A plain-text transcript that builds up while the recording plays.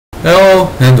Hello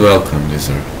and welcome.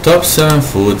 These are top 7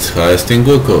 foods highest in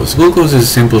glucose. Glucose is a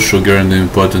simple sugar and an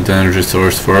important energy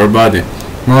source for our body.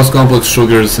 Most complex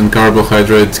sugars and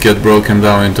carbohydrates get broken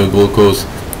down into glucose,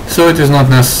 so it is not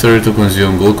necessary to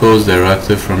consume glucose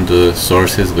directly from the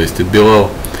sources listed below.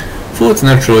 Foods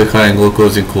naturally high in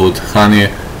glucose include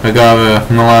honey, agave,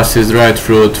 molasses, dried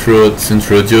fruit, fruits, and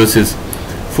fruit juices.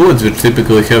 Foods which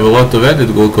typically have a lot of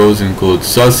added glucose include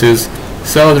sauces,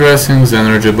 salad dressings,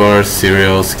 energy bars,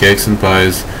 cereals, cakes and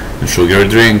pies, and sugary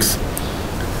drinks.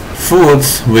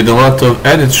 Foods with a lot of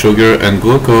added sugar and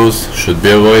glucose should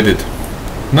be avoided.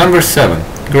 Number 7.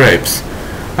 Grapes.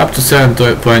 Up to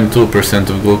 7.2%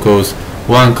 of glucose,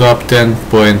 1 cup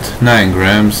 10.9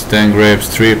 grams, 10 grapes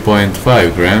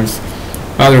 3.5 grams.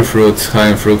 Other fruits high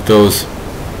in fructose,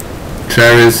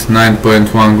 cherries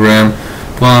 9.1 gram,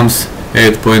 plums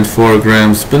 8.4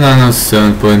 grams, bananas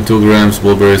 7.2 grams,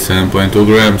 blueberries 7.2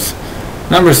 grams.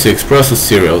 Number 6. Processed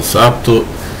cereals. Up to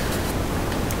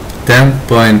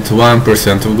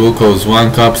 10.1% of glucose,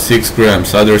 1 cup 6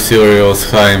 grams. Other cereals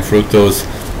high in fructose,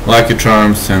 Lucky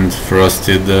Charms and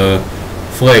Frosted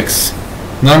Flakes.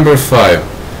 Number 5.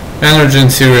 Energy and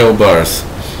cereal bars.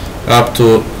 Up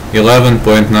to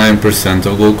 11.9%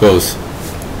 of glucose,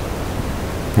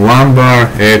 1 bar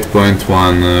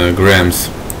 8.1 grams.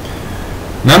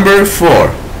 Number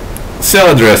 4.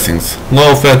 Salad dressings.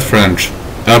 Low-fat French.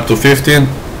 Up to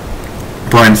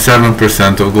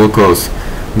 15.7% of glucose.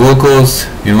 Glucose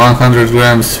in 100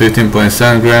 grams,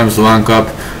 15.7 grams, 1 cup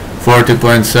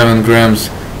 40.7 grams,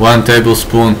 1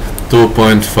 tablespoon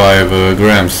 2.5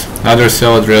 grams. Other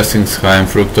salad dressings high in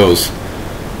fructose.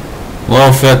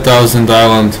 Low-fat Thousand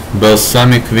Island,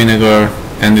 balsamic vinegar,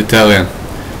 and Italian.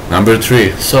 Number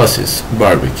 3. Sauces.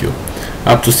 Barbecue.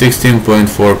 Up to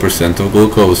 16.4% of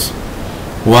glucose,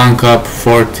 1 cup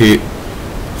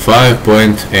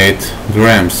 45.8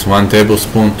 grams, 1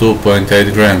 tablespoon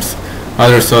 2.8 grams.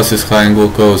 Other sauces high in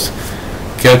glucose,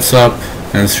 ketchup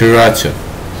and sriracha.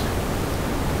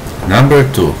 Number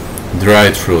 2.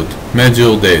 Dried fruit.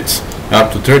 Medjool dates.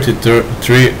 Up to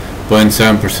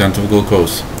 33.7% of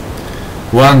glucose,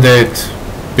 1 date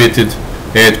pitted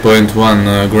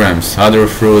 8.1 grams. Other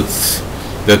fruits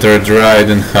that are dried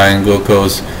and high in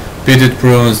glucose, pitted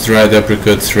prunes, dried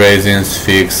apricots, raisins,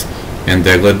 figs, and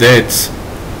deglet dates.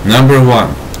 Number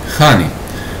 1. Honey.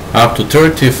 Up to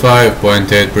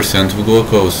 35.8% of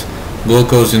glucose.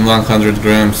 Glucose in 100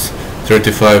 grams,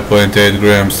 35.8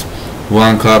 grams,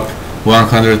 1 cup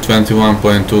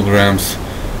 121.2 grams,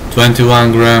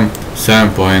 21 gram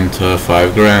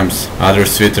 7.5 grams. Other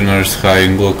sweeteners high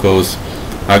in glucose,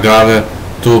 agave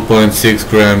 2.6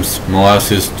 grams,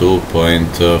 molasses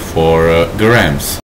 2.4 grams.